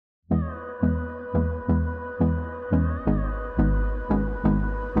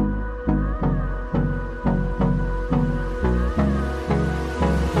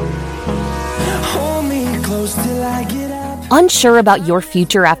close till I get up. Unsure about your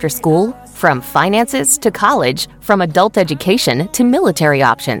future after school? From finances to college, from adult education to military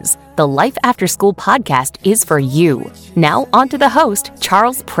options, the Life After School podcast is for you. Now, on to the host,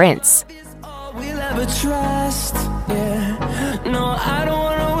 Charles Prince. All we'll ever trust. Yeah. No, I don't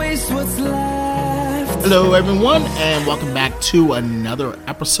want to waste what's left. Hello, everyone, and welcome back to another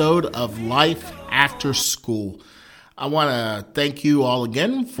episode of Life After School. I want to thank you all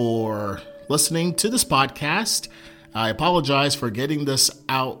again for listening to this podcast. I apologize for getting this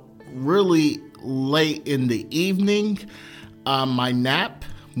out really late in the evening. My nap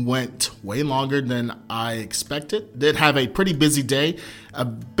went way longer than I expected. Did have a pretty busy day, a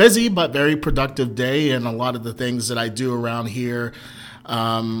busy but very productive day, and a lot of the things that I do around here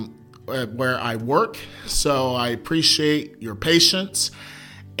where I work. So I appreciate your patience.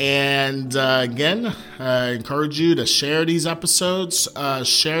 And again, I encourage you to share these episodes,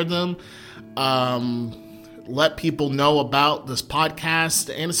 share them, let people know about this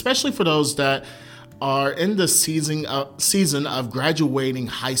podcast, and especially for those that are in the season of graduating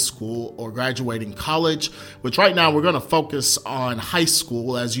high school or graduating college, which right now we're going to focus on high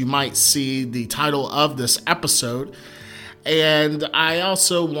school, as you might see the title of this episode. And I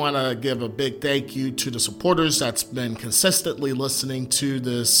also want to give a big thank you to the supporters that's been consistently listening to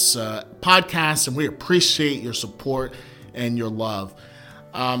this podcast, and we appreciate your support and your love.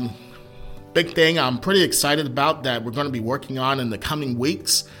 Big thing I'm pretty excited about that we're going to be working on in the coming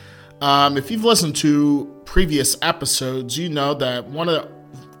weeks. If you've listened to previous episodes, you know that one of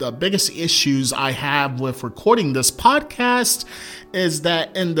the biggest issues I have with recording this podcast is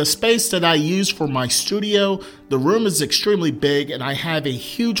that in the space that I use for my studio, the room is extremely big, and I have a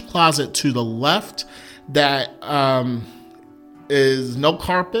huge closet to the left that is no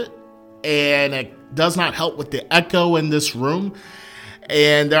carpet, and it does not help with the echo in this room.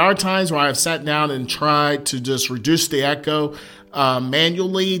 And there are times where I've sat down and tried to just reduce the echo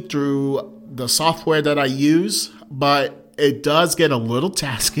manually through the software that I use, but it does get a little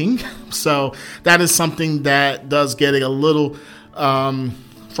tasking. So that is something that does get a little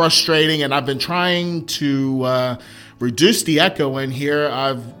frustrating, and I've been trying to reduce the echo in here.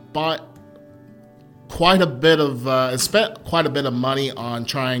 I've bought quite a bit of spent quite a bit of money on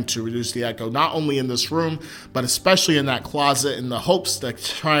trying to reduce the echo, not only in this room, but especially in that closet, in the hopes to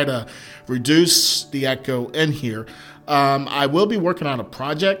try to reduce the echo in here. I will be working on a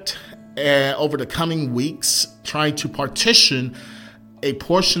project over the coming weeks, trying to partition a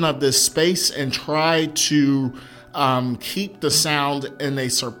portion of this space and try to keep the sound in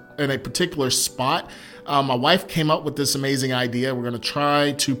a particular spot. My wife came up with this amazing idea. We're going to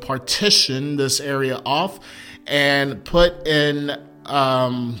try to partition this area off and put in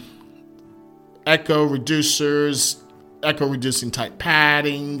echo reducers, echo reducing type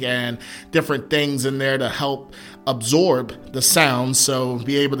padding, and different things in there to help absorb the sound, so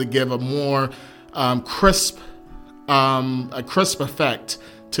be able to give a more crisp effect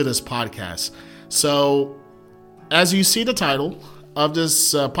to this podcast. So as you see the title of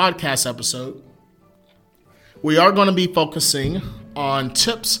this podcast episode, we are going to be focusing on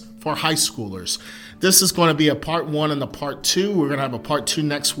tips for high schoolers. This is going to be a part 1 and a part 2. We're going to have a part 2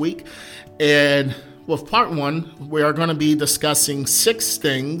 next week. And with part 1, we are going to be discussing 6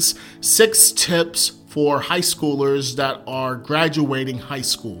 tips for high schoolers that are graduating high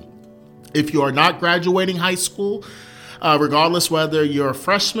school. If you are not graduating high school, regardless whether you're a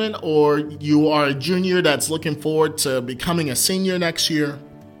freshman or you are a junior that's looking forward to becoming a senior next year,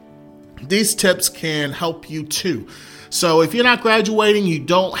 these tips can help you too. So if you're not graduating, you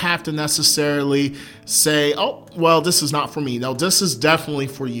don't have to necessarily say, oh, well, this is not for me. No, this is definitely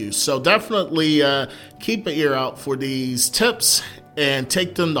for you. So definitely keep an ear out for these tips and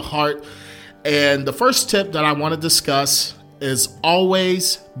take them to heart. And the first tip that I want to discuss is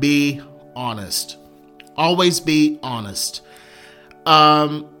always be honest. Always be honest.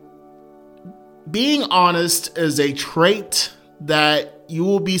 Being honest is a trait that you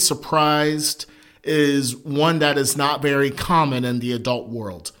will be surprised is one that is not very common in the adult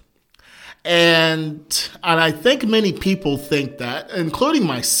world. And I think many people think that, including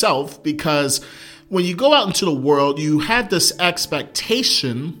myself, because when you go out into the world, you have this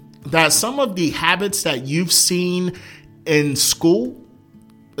expectation that some of the habits that you've seen in school,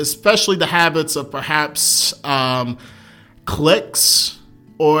 especially the habits of perhaps cliques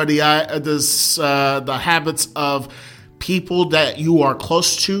or the habits of people that you are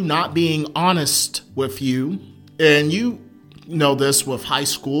close to not being honest with you, and you know this with high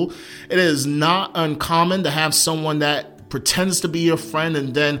school, it is not uncommon to have someone that pretends to be your friend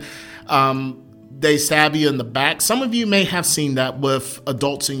and then they stab you in the back. Some of you may have seen that with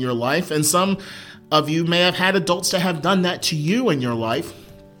adults in your life, and some of you may have had adults that have done that to you in your life.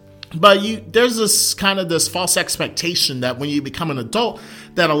 But there's this false expectation that when you become an adult,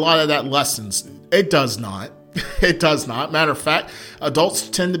 that a lot of that lessens. It does not. It does not. Matter of fact, adults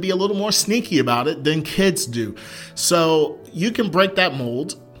tend to be a little more sneaky about it than kids do. So you can break that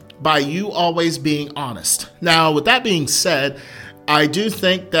mold by you always being honest. Now, with that being said, I do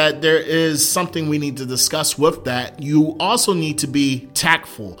think that there is something we need to discuss with that. You also need to be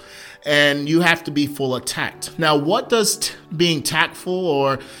tactful, and you have to be full of tact. Now, what does being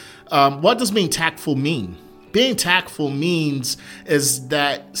tactful mean? Being tactful means is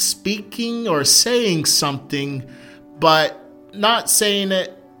that speaking or saying something, but not saying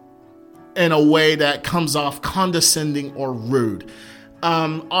it in a way that comes off condescending or rude.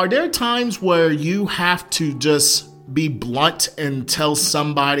 Are there times where you have to just be blunt and tell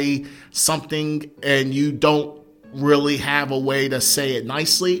somebody something and you don't really have a way to say it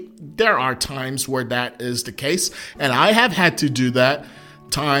nicely? There are times where that is the case, and I have had to do that.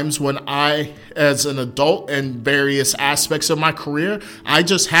 Times when I, as an adult in various aspects of my career, I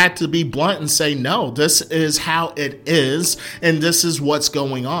just had to be blunt and say, no, this is how it is, and this is what's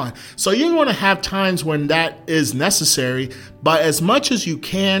going on. So you're going to have times when that is necessary, but as much as you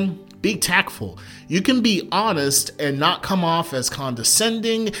can, be tactful. You can be honest and not come off as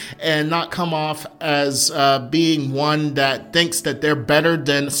condescending and not come off as being one that thinks that they're better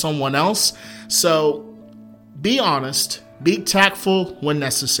than someone else. So be honest. Be tactful when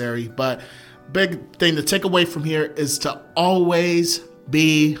necessary, but big thing to take away from here is to always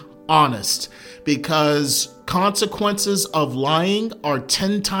be honest, because consequences of lying are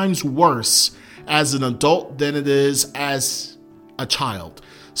 10 times worse as an adult than it is as a child.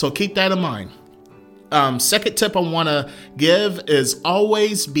 So keep that in mind. Second tip I want to give is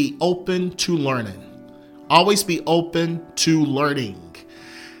always be open to learning. Always be open to learning.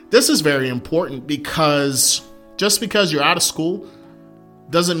 This is very important because just because you're out of school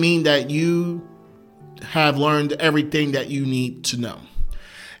doesn't mean that you have learned everything that you need to know.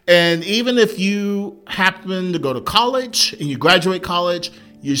 And even if you happen to go to college and you graduate college,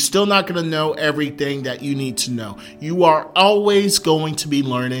 you're still not going to know everything that you need to know. You are always going to be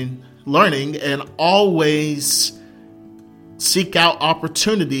learning and always seek out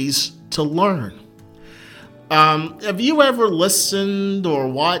opportunities to learn. Have you ever listened or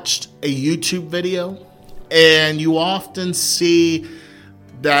watched a YouTube video? And you often see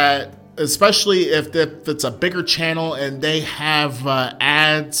that, especially if it's a bigger channel and they have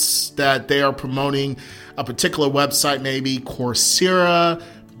ads that they are promoting a particular website, maybe Coursera,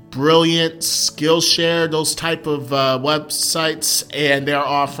 Brilliant, Skillshare, those type of websites, and they're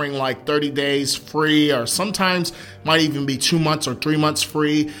offering like 30 days free, or sometimes might even be 2 months or 3 months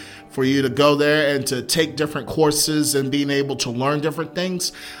free for you to go there and to take different courses and being able to learn different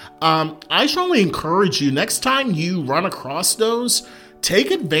things. I strongly encourage you, next time you run across those, take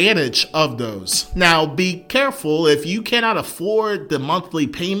advantage of those. Now, be careful. If you cannot afford the monthly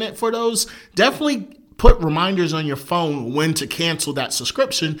payment for those, definitely put reminders on your phone when to cancel that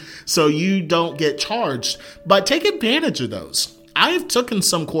subscription so you don't get charged. But take advantage of those. I have taken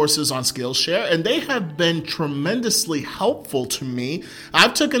some courses on Skillshare, and they have been tremendously helpful to me.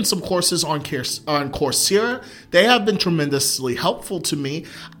 I've taken some courses on Coursera. They have been tremendously helpful to me.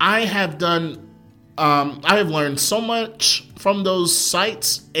 I have learned so much from those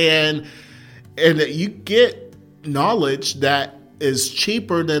sites, and you get knowledge that is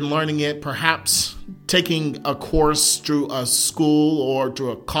cheaper than learning it, perhaps taking a course through a school or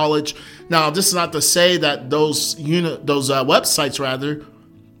through a college. Now, this is not to say that those websites,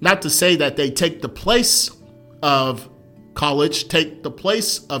 not to say that they take the place of college, take the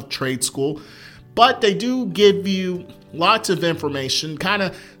place of trade school, but they do give you lots of information, kind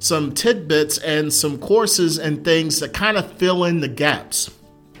of some tidbits and some courses and things that kind of fill in the gaps.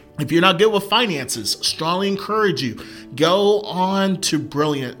 If you're not good with finances, strongly encourage you, go on to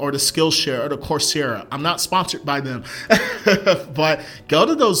Brilliant or to Skillshare or to Coursera. I'm not sponsored by them, but go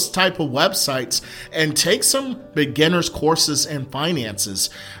to those type of websites and take some beginners courses in finances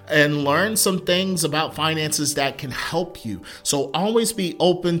and learn some things about finances that can help you. So always be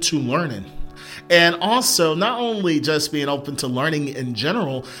open to learning. And also, not only just being open to learning in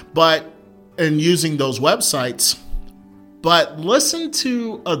general, but in using those websites, but listen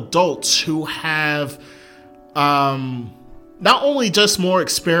to adults who have not only just more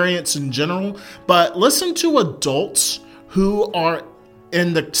experience in general, but listen to adults who are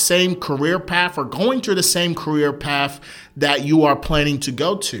in the same career path or going through the same career path that you are planning to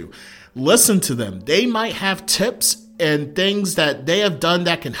go to. Listen to them. They might have tips and things that they have done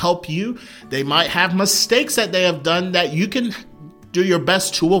that can help you. They might have mistakes that they have done that you can do your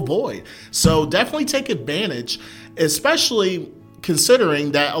best to avoid. So definitely take advantage, especially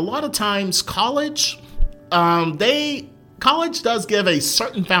considering that a lot of times college does give a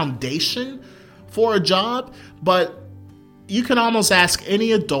certain foundation for a job, but you can almost ask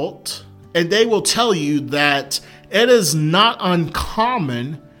any adult and they will tell you that it is not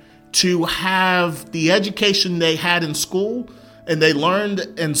uncommon to have the education they had in school and they learned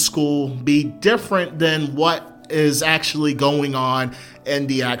in school be different than what is actually going on in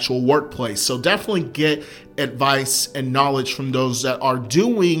the actual workplace. So definitely get advice and knowledge from those that are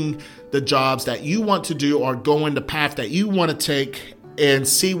doing the jobs that you want to do or going the path that you want to take, and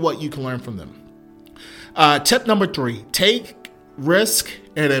see what you can learn from them. Tip number 3, take risk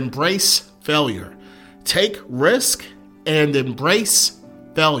and embrace failure. Take risk and embrace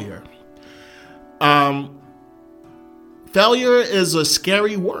failure. Failure is a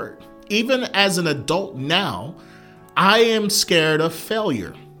scary word. Even as an adult now, I am scared of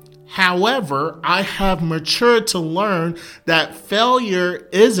failure. However, I have matured to learn that failure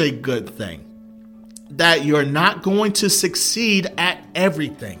is a good thing. That you're not going to succeed at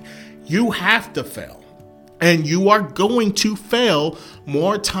everything. You have to fail. And you are going to fail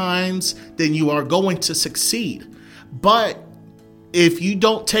more times than you are going to succeed. But if you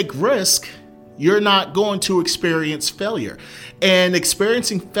don't take risk, you're not going to experience failure. And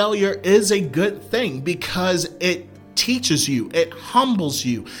experiencing failure is a good thing because it teaches you, it humbles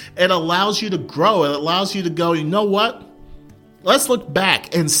you, it allows you to grow, it allows you to go, you know what? Let's look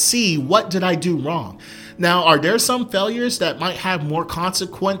back and see, what did I do wrong? Now, are there some failures that might have more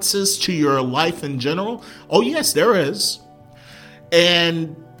consequences to your life in general? Oh, yes, there is.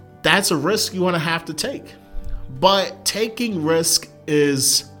 And that's a risk you want to have to take. But taking risk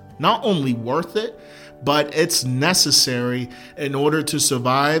is not only worth it, but it's necessary in order to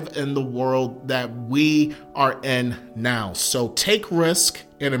survive in the world that we are in now. So take risk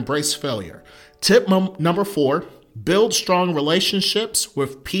and embrace failure. Tip number 4, build strong relationships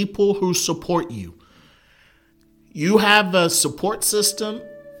with people who support you. You have a support system.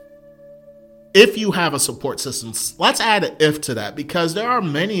 If you have a support system, let's add an if to that, because there are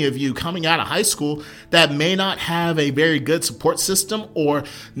many of you coming out of high school that may not have a very good support system or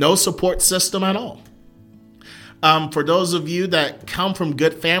no support system at all. For those of you that come from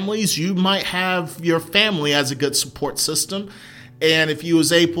good families, you might have your family as a good support system. And if you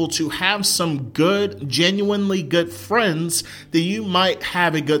was able to have some good, genuinely good friends, then you might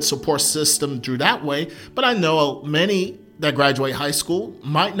have a good support system through that way. But I know many that graduate high school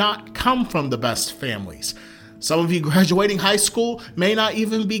might not come from the best families. Some of you graduating high school may not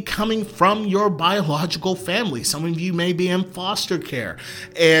even be coming from your biological family. Some of you may be in foster care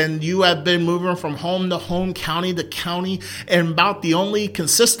and you have been moving from home to home, county to county, and about the only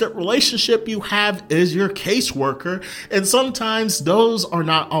consistent relationship you have is your caseworker. And sometimes those are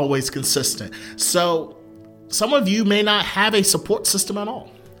not always consistent. So some of you may not have a support system at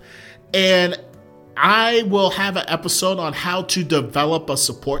all. And I will have an episode on how to develop a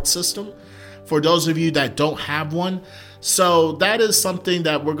support system for those of you that don't have one. So that is something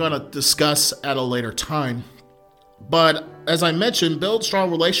that we're going to discuss at a later time. But as I mentioned, build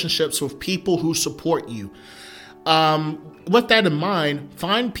strong relationships with people who support you. With that in mind,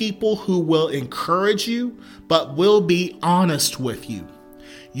 find people who will encourage you, but will be honest with you.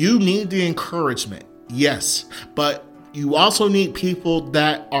 You need the encouragement, yes, but you also need people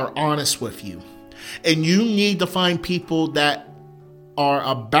that are honest with you. And you need to find people that are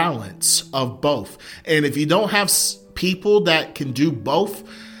a balance of both. And if you don't have people that can do both,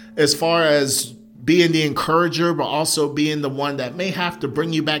 as far as being the encourager, but also being the one that may have to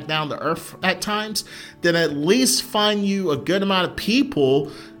bring you back down to earth at times, then at least find you a good amount of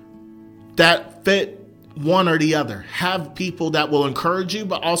people that fit one or the other. Have people that will encourage you,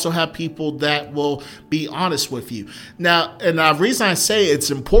 but also have people that will be honest with you. Now, and the reason I say it's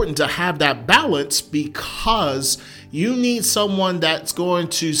important to have that balance, because you need someone that's going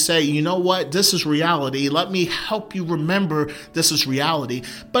to say, you know what, this is reality. Let me help you remember this is reality.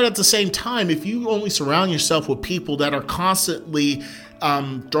 But at the same time, if you only surround yourself with people that are constantly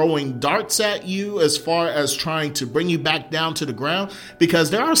throwing darts at you as far as trying to bring you back down to the ground,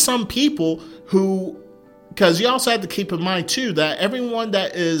 because there are some people who, because you also have to keep in mind too that everyone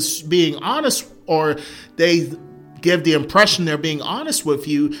that is being honest, or they give the impression they're being honest with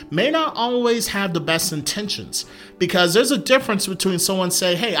you, may not always have the best intentions. Because there's a difference between someone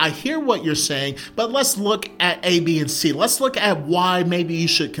saying, hey, I hear what you're saying, but let's look at A, B, and C. Let's look at why maybe you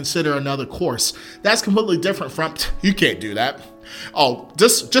should consider another course. That's completely different from, you can't do that. Oh,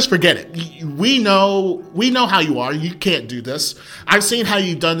 just forget it. We know how you are. You can't do this. I've seen how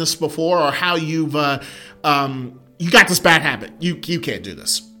you've done this before, or how you've you got this bad habit. You can't do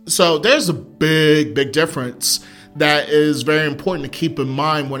this. So there's a big difference that is very important to keep in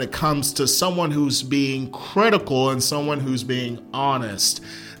mind when it comes to someone who's being critical and someone who's being honest.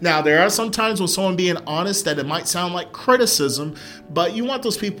 Now, there are some times when someone being honest that it might sound like criticism, but you want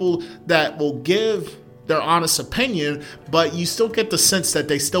those people that will give their honest opinion, but you still get the sense that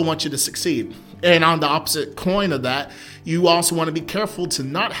they still want you to succeed. And on the opposite coin of that, you also want to be careful to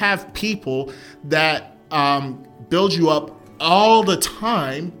not have people that build you up all the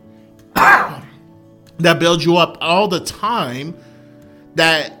time,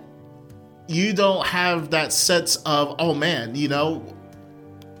 that you don't have that sense of, oh man,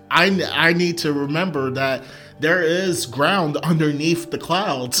 I need to remember that there is ground underneath the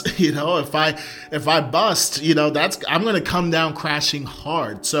clouds. If I bust, I'm going to come down crashing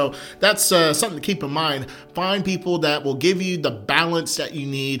hard. So that's something to keep in mind. Find people that will give you the balance that you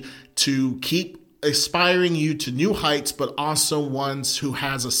need to keep aspiring you to new heights, but also ones who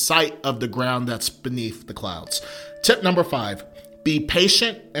has a sight of the ground that's beneath the clouds. Tip number 5, be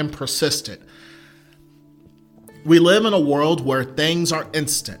patient and persistent. We live in a world where things are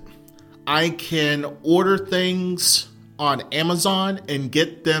instant. I can order things on Amazon and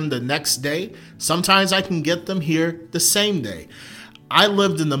get them the next day. Sometimes I can get them here the same day. I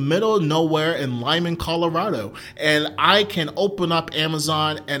lived in the middle of nowhere in Lyman, Colorado, and I can open up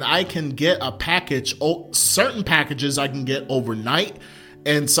Amazon and I can get a package. Certain packages I can get overnight,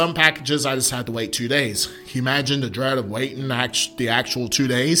 and some packages I just have to wait 2 days. Can you imagine the dread of waiting the actual 2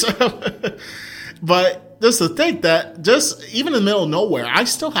 days? But just to think that just even in the middle of nowhere, I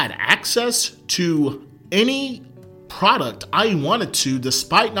still had access to any product I wanted to,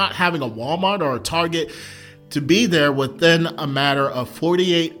 despite not having a Walmart or a Target to be there within a matter of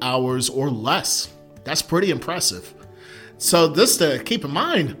 48 hours or less. That's pretty impressive. So this to keep in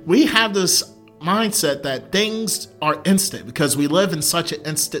mind, we have this mindset that things are instant because we live in such an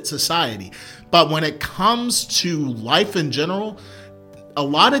instant society. But when it comes to life in general, a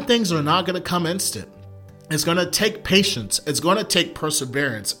lot of things are not going to come instant. It's going to take patience. It's going to take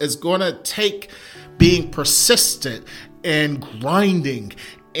perseverance. It's going to take being persistent and grinding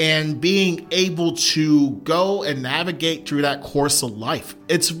and being able to go and navigate through that course of life.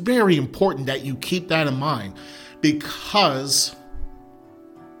 It's very important that you keep that in mind because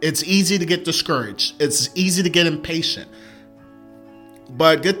it's easy to get discouraged. It's easy to get impatient.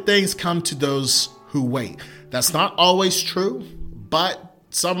 But good things come to those who wait. That's not always true, but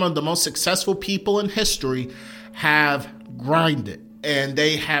some of the most successful people in history have grinded and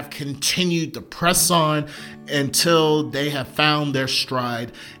they have continued to press on until they have found their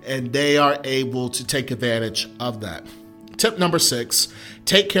stride and they are able to take advantage of that. Tip number 6,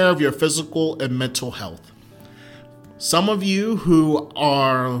 take care of your physical and mental health. Some of you who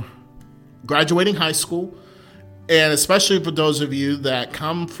are graduating high school, and especially for those of you that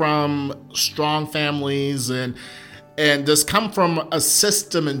come from strong families and just come from a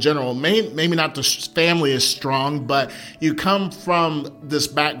system in general, maybe not the family is strong, but you come from this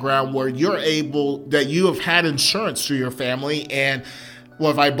background where you have had insurance through your family, and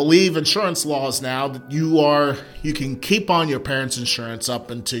if I believe insurance laws now, you can keep on your parents' insurance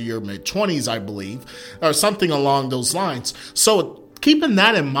up into your mid-20s, I believe, or something along those lines. So keeping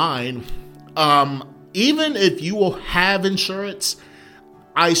that in mind, even if you will have insurance,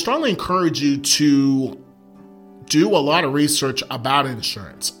 I strongly encourage you to do a lot of research about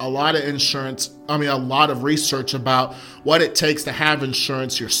insurance, a lot of research about what it takes to have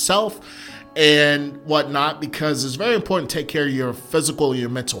insurance yourself and whatnot, because it's very important to take care of your physical and your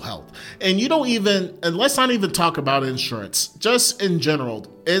mental health. And let's not even talk about insurance, just in general,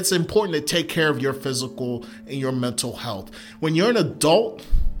 it's important to take care of your physical and your mental health. When you're an adult,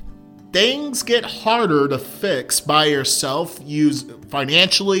 things get harder to fix by yourself,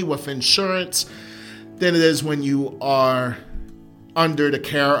 financially with insurance, than it is when you are under the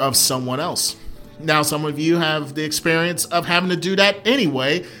care of someone else. Now, some of you have the experience of having to do that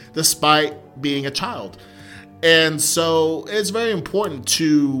anyway, despite being a child. And so it's very important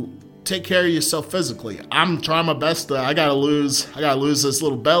to take care of yourself physically. I'm trying my best. I gotta lose this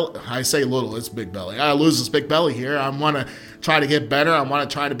little belly. I say little, it's big belly. I gotta lose this big belly here. I want to try to get better. I want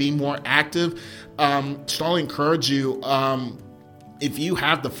to try to be more active. Strongly encourage you, if you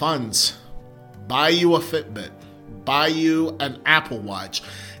have the funds, buy you a Fitbit, buy you an Apple Watch.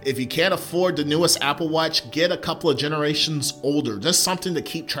 If you can't afford the newest Apple Watch, get a couple of generations older. Just something to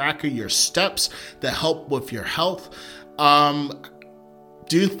keep track of your steps, to help with your health.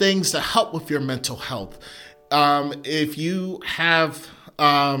 Do things to help with your mental health. If you have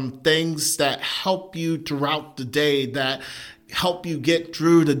things that help you throughout the day that help you get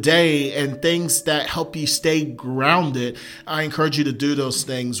through the day and things that help you stay grounded, I encourage you to do those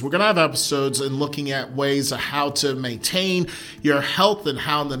things. We're going to have episodes in looking at ways of how to maintain your health and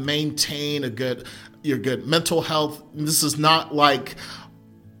how to maintain your good mental health. This is not like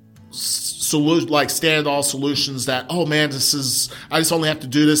stand all solutions that, oh man, I just only have to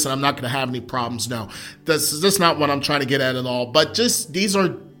do this and I'm not going to have any problems. No, that's not what I'm trying to get at all. But these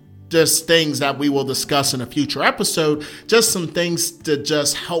are just things that we will discuss in a future episode, just some things to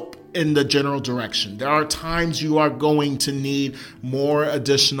just help in the general direction. There are times you are going to need more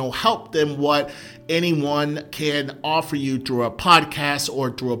additional help than what anyone can offer you through a podcast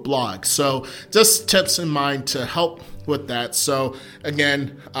or through a blog. So just tips in mind to help with that. So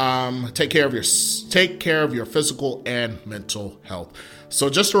again, take care of your physical and mental health. So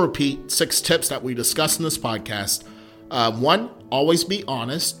just to repeat, 6 tips that we discussed in this podcast. 1, always be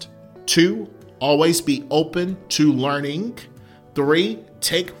honest. 2, always be open to learning. 3,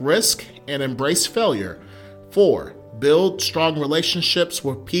 take risk and embrace failure. 4, build strong relationships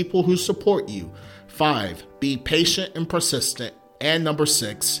with people who support you. 5, be patient and persistent. And number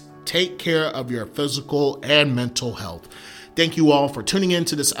 6, take care of your physical and mental health. Thank you all for tuning in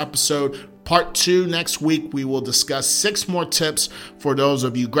to this episode. Part 2 next week, we will discuss 6 more tips for those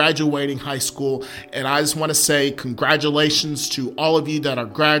of you graduating high school. And I just want to say congratulations to all of you that are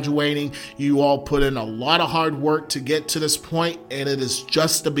graduating. You all put in a lot of hard work to get to this point, and it is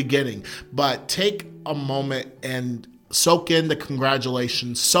just the beginning. But take a moment and soak in the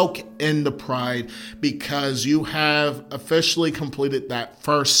congratulations, soak in the pride, because you have officially completed that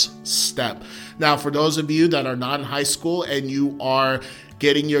first step. Now, for those of you that are not in high school and you are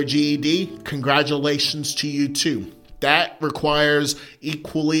getting your GED, congratulations to you too. That requires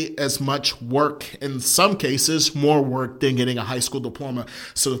equally as much work, in some cases, more work than getting a high school diploma.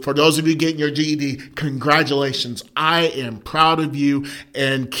 So for those of you getting your GED, congratulations. I am proud of you,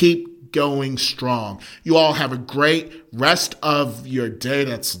 and keep going strong. You all have a great rest of your day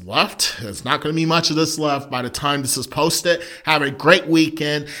that's left. There's not going to be much of this left by the time this is posted. Have a great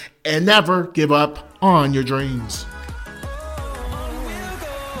weekend, and never give up on your dreams.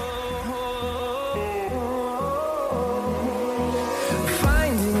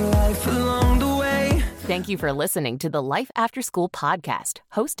 Thank you for listening to the Life After School podcast,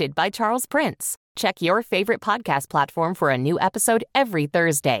 hosted by Charles Prince. Check your favorite podcast platform for a new episode every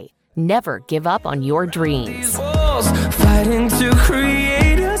Thursday. Never give up on your dreams. Fighting to create